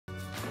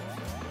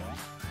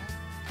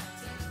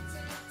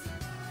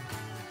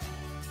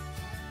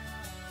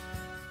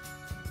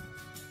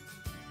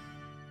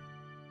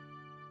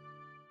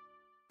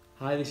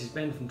Hi, this is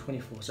Ben from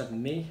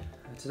 24/7Me.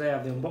 Today I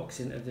have the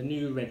unboxing of the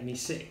new Redmi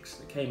 6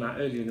 that came out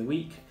earlier in the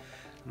week.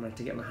 I managed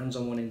to get my hands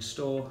on one in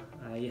store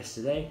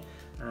yesterday,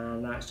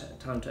 and now it's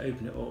time to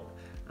open it up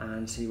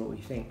and see what we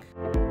think.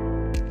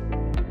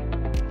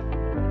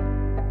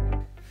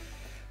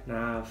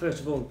 Now, first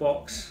of all, the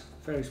box,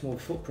 very small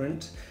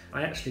footprint.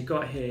 I actually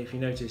got here, if you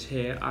notice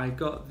here, I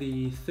got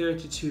the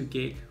 32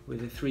 gig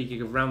with a 3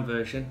 gig of RAM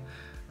version,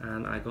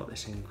 and I got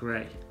this in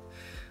grey.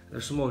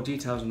 There's some more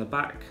details on the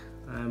back,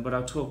 but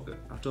I'll talk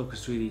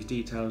us through these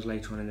details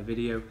later on in the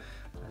video,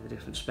 the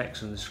different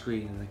specs on the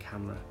screen and the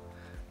camera.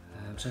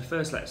 So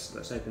first,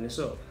 let's open this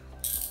up.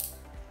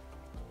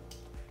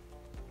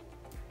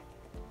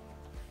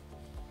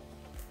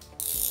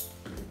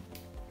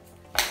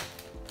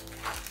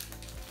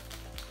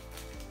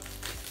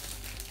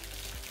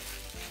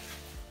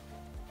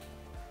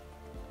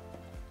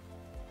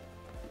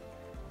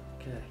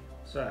 Okay,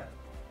 so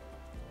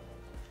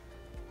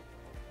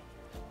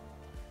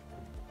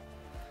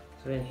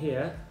in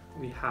here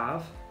we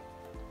have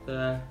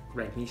the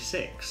Redmi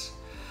 6.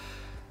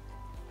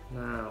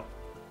 Now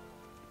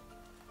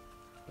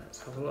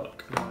let's have a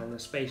look. Now, in the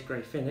space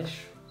grey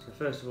finish. So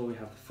first of all we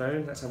have the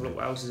phone. Let's have a look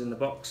what else is in the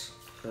box.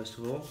 First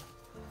of all,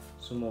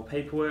 some more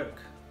paperwork,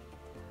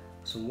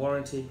 some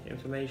warranty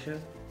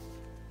information.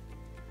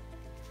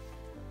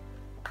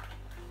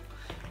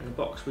 In the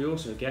box we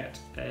also get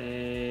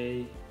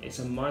it's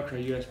a micro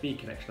USB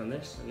connection on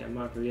this. So we get a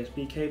micro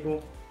USB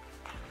cable.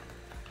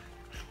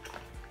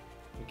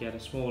 We get a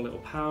small little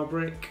power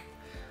brick,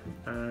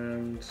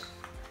 and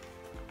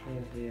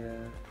in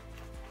here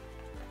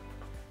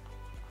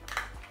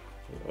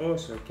we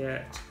also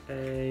get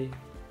a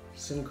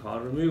SIM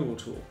card removal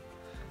tool.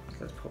 So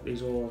let's pop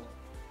these all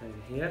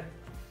over here.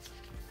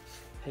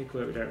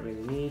 Paperwork we don't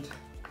really need.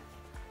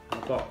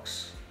 And the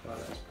box, well,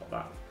 let's pop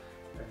that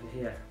over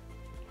here.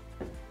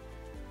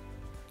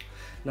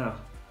 Now,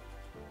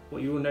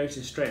 what you will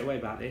notice straight away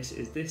about this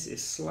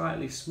is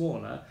slightly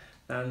smaller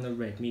than the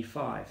Redmi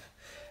 5.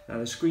 Now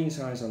the screen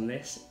size on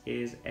this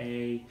is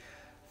a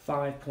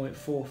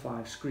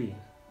 5.45 screen,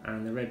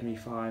 and the Redmi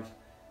 5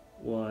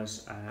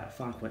 was a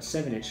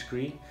 5.7 inch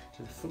screen,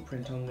 so the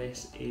footprint on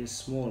this is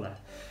smaller.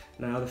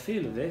 Now the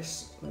feel of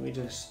this, let me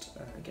just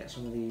get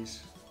some of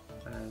these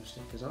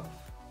stickers off.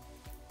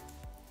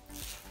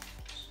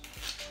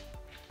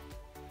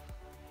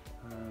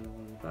 And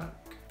on the back.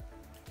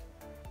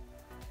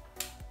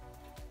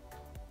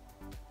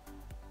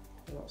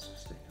 Lots of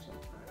stickers on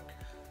the back.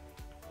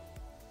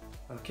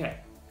 Okay,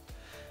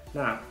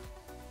 now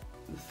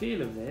the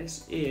feel of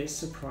this is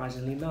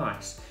surprisingly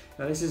nice.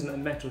 Now this isn't a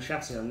metal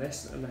chassis on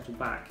this, a metal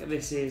back.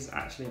 This is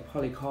actually a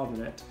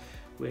polycarbonate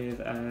with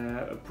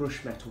a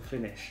brushed metal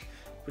finish,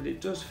 but it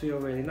does feel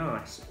really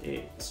nice.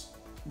 It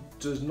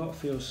does not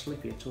feel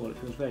slippy at all. It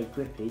feels very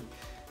grippy.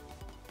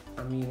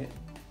 I mean, it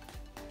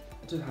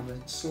does have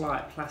a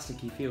slight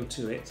plasticky feel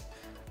to it,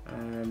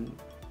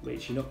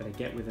 which you're not going to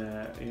get with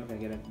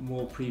a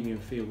more premium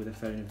feel with a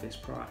phone of this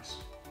price.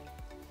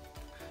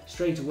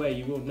 Straight away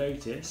you will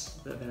notice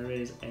that there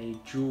is a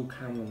dual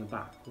camera on the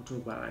back. We'll talk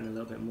about that in a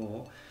little bit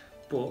more,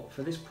 but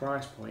for this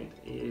price point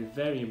it is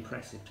very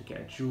impressive to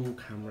get a dual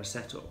camera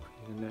setup.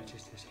 You can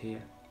notice this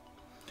here.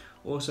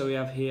 Also we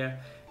have here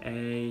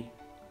a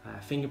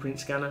fingerprint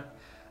scanner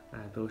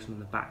built in on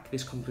the back.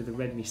 This comes with the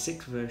Redmi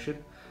 6 version.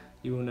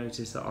 You will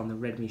notice that on the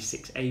Redmi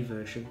 6A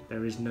version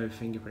there is no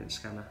fingerprint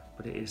scanner,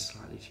 but it is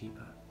slightly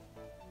cheaper.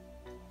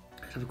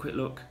 Let's have a quick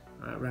look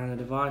around the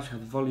device. We have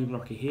the volume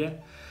rocker here,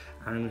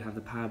 and we have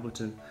the power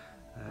button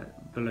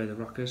below the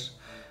rockers.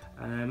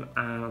 And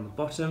on the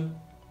bottom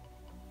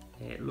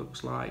it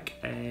looks like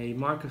a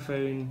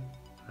microphone.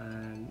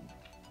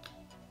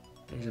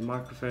 There's a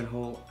microphone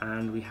hole,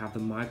 and we have the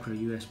micro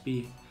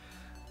USB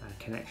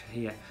connection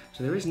here.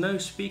 So there is no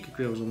speaker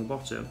grills on the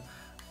bottom,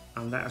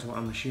 and that is what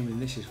I'm assuming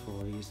this is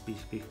for. These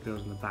speaker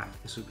grills on the back.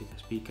 This would be the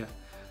speaker,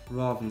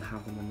 rather than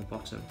have them on the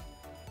bottom.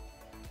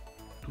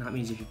 And that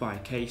means if you buy a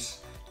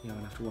case, you're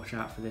going to have to watch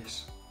out for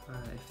this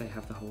if they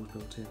have the holes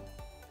built in.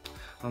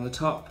 On the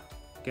top,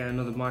 get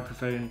another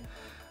microphone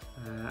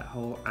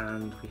hole,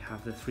 and we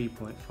have the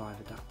 3.5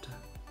 adapter.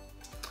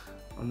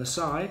 On the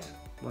side,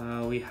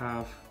 well, we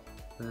have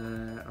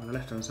on the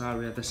left hand side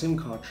we have the SIM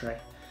card tray.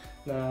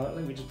 Now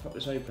let me just pop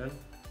this open.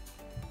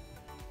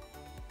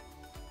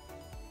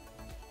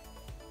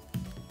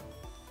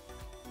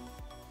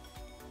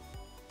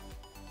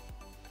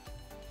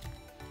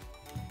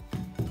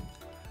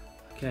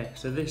 Okay,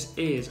 so this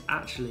is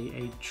actually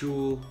a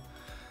dual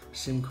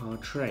SIM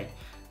card tray.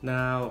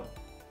 Now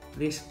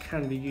this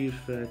can be used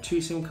for 2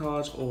 SIM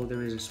cards, or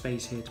there is a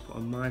space here to put a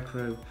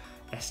micro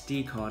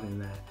SD card in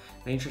there.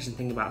 The interesting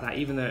thing about that,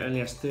 even though it only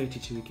has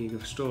 32 gig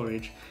of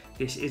storage,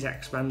 this is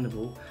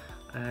expandable.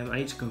 I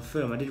need to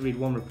confirm, I did read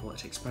one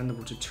report, it's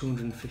expandable to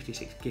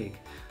 256 gig.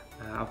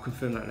 I'll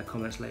confirm that in the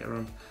comments later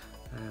on.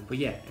 But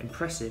yeah,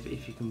 impressive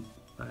if you can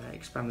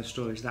expand the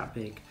storage that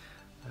big.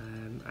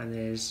 And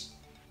there's,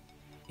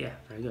 yeah,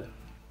 very good.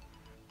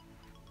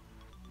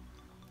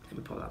 Let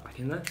me put that back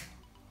in there.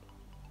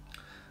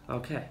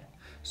 Okay,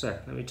 so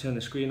let me turn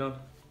the screen on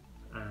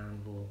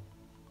and we'll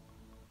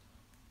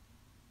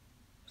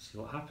see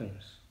what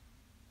happens.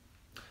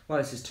 While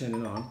this is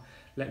turning on,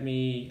 let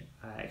me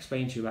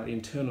explain to you about the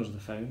internals of the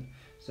phone.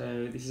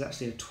 So this is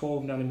actually a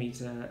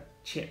 12nm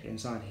chip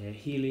inside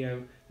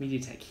here,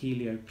 MediaTek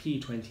Helio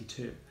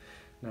P22.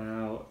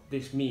 Now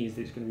this means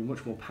that it's going to be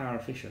much more power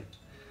efficient.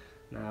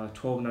 Now a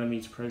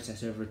 12nm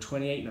processor over a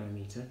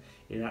 28nm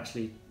is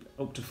actually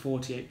up to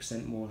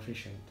 48% more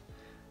efficient.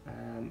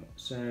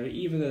 So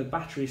even though the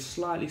battery is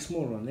slightly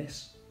smaller on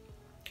this,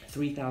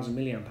 3000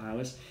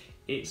 mAh,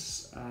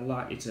 it's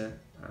likely to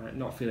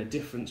not feel a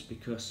difference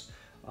because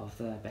of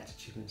the better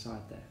chip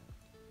inside there.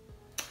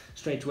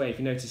 Straight away, if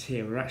you notice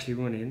here, we're actually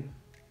running,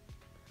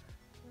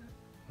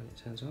 when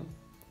it turns on,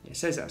 it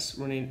says that's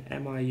running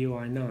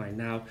MIUI 9.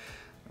 Now,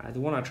 the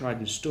one I tried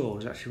in store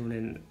was actually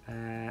running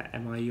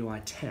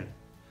MIUI 10,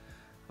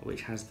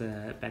 which has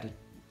the better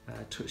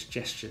touch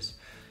gestures.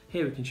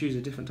 Here we can choose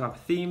a different type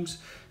of themes,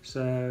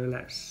 so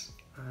let's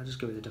just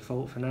go with the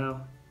default for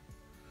now.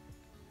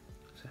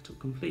 Setup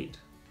complete.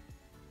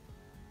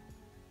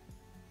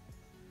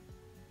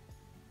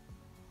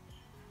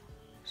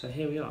 So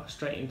here we are,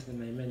 straight into the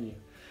main menu.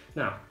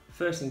 Now,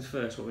 first things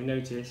first, what we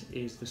notice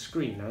is the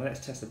screen. Now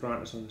let's test the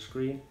brightness on the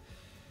screen.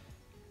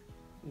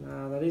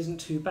 Now that isn't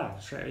too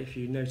bad. Straight away, if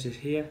you notice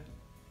here,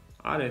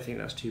 I don't think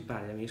that's too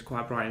bad. I mean, it's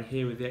quite bright in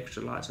here with the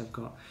extra lights I've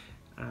got.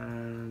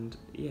 And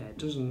yeah, it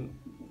doesn't,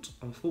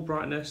 on full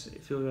brightness,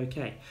 it feels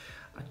okay.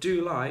 I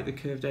do like the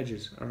curved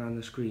edges around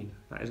the screen.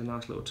 That is a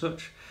nice little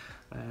touch.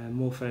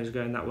 More phones are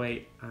going that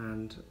way,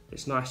 and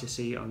it's nice to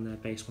see on their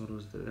base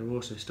models that they're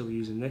also still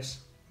using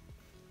this.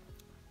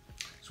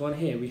 So on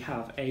here we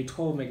have a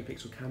 12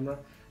 megapixel camera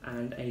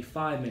and a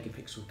 5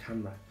 megapixel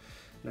camera.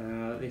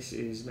 Now this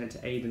is meant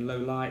to aid in low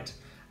light,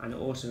 and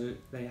also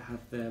they have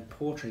the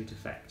portrait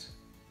effect.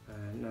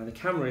 Now the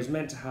camera is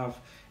meant to have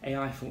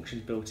AI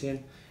functions built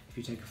in. If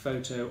you take a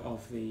photo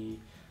of a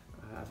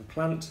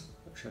plant,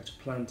 it'll show it's a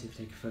plant. If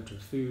you take a photo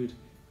of food,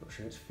 it'll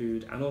show it's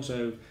food. And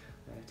also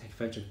take a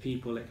photo of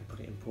people, it can put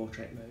it in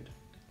portrait mode.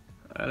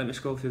 Let me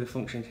scroll through the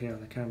functions here on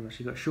the camera. So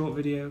you've got short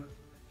video,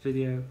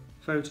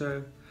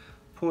 photo,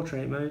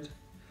 portrait mode,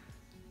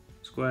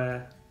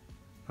 square,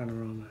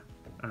 panorama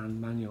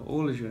and manual,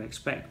 all as you would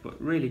expect, but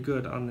really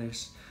good on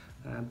this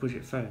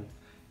budget phone.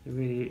 You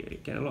really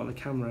get a lot of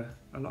camera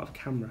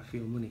for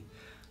your money,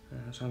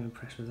 so I'm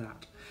impressed with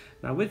that.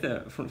 Now with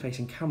the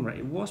front-facing camera,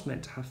 it was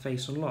meant to have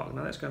face unlock.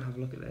 Now let's go and have a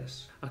look at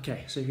this.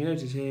 Okay, so if you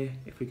notice here,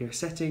 if we go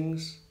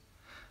settings,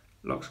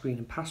 lock screen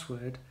and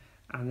password,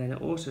 and then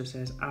it also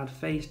says add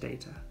face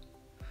data.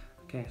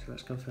 Okay, so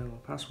let's confirm our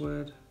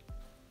password.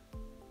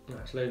 Now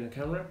it's loading the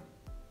camera.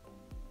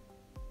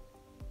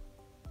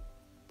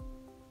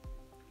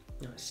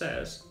 Now it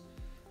says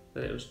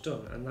that it was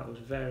done, and that was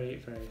very,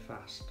 very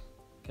fast.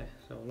 Okay,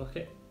 so I'll lock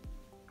it,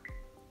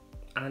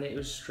 and it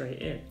was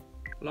straight in,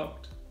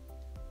 locked,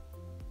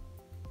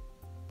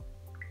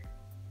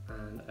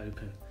 and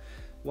open.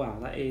 Wow,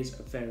 that is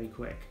very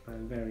quick.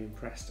 I'm very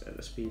impressed at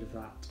the speed of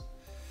that.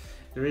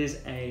 There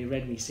is a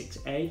Redmi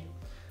 6A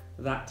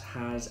that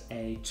has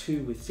a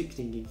 2 with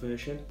 16 gig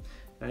version.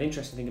 Now the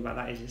interesting thing about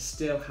that is it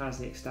still has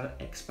the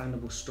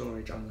expandable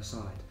storage on the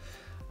side,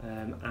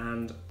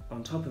 and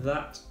on top of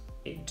that,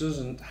 it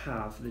doesn't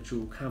have the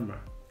dual camera.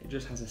 It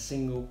just has a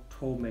single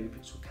 12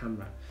 megapixel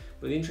camera.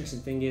 But the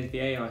interesting thing is the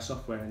AI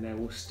software in there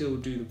will still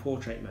do the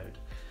portrait mode.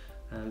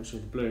 So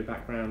with the blurry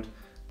background,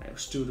 it will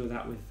still do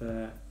that with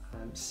the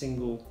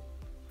single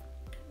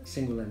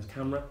lens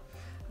camera,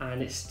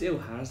 and it still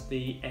has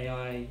the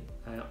AI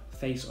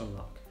face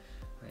unlock.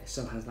 It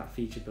still has that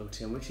feature built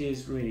in, which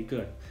is really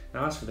good.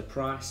 Now as for the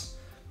price,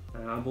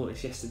 I bought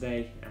this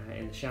yesterday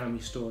in the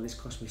Xiaomi store. This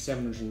cost me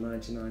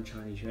 799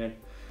 Chinese yuan.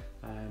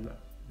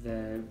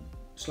 The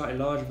slightly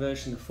larger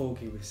version, the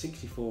 4GB with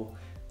 64,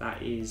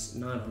 that is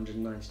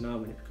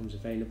 999 when it becomes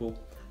available.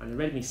 And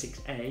the Redmi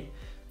 6A,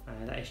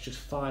 that is just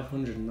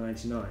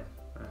 599,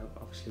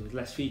 obviously with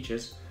less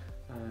features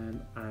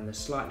and a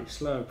slightly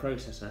slower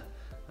processor,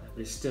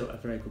 but it's still a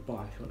very good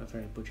buy if you want a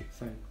very budget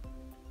phone.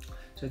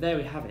 So there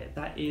we have it,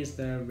 that is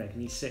the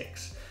Redmi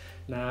 6.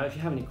 Now if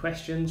you have any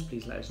questions,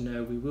 please let us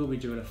know. We will be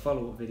doing a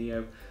follow-up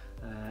video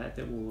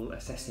that will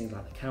assess things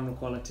like the camera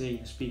quality,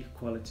 the speaker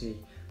quality,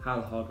 how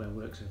the hardware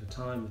works over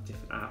time with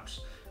different apps.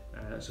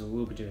 So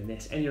we'll be doing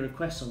this. Any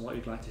requests on what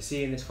you'd like to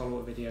see in this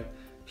follow-up video,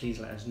 please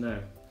let us know.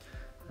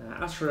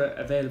 As for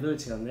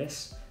availability on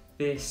this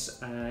is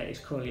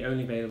currently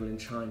only available in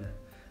China.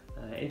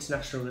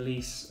 International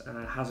release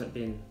hasn't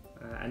been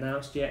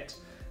announced yet,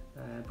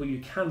 but you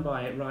can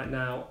buy it right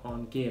now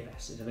on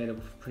Gearbest. It's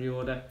available for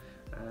pre-order,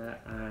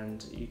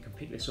 and you can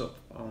pick this up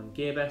on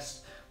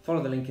Gearbest.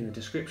 Follow the link in the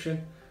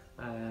description,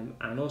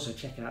 and also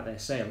check out their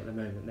sale at the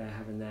moment. They're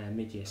having their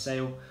mid-year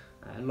sale.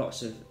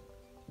 Lots of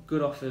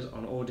good offers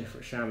on all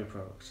different Xiaomi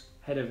products.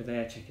 Head over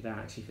there, check it out,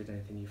 and see if there's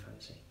anything you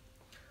fancy.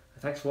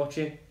 Thanks for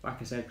watching.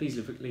 Like I said, please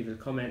leave a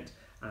comment,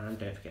 and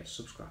don't forget to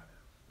subscribe.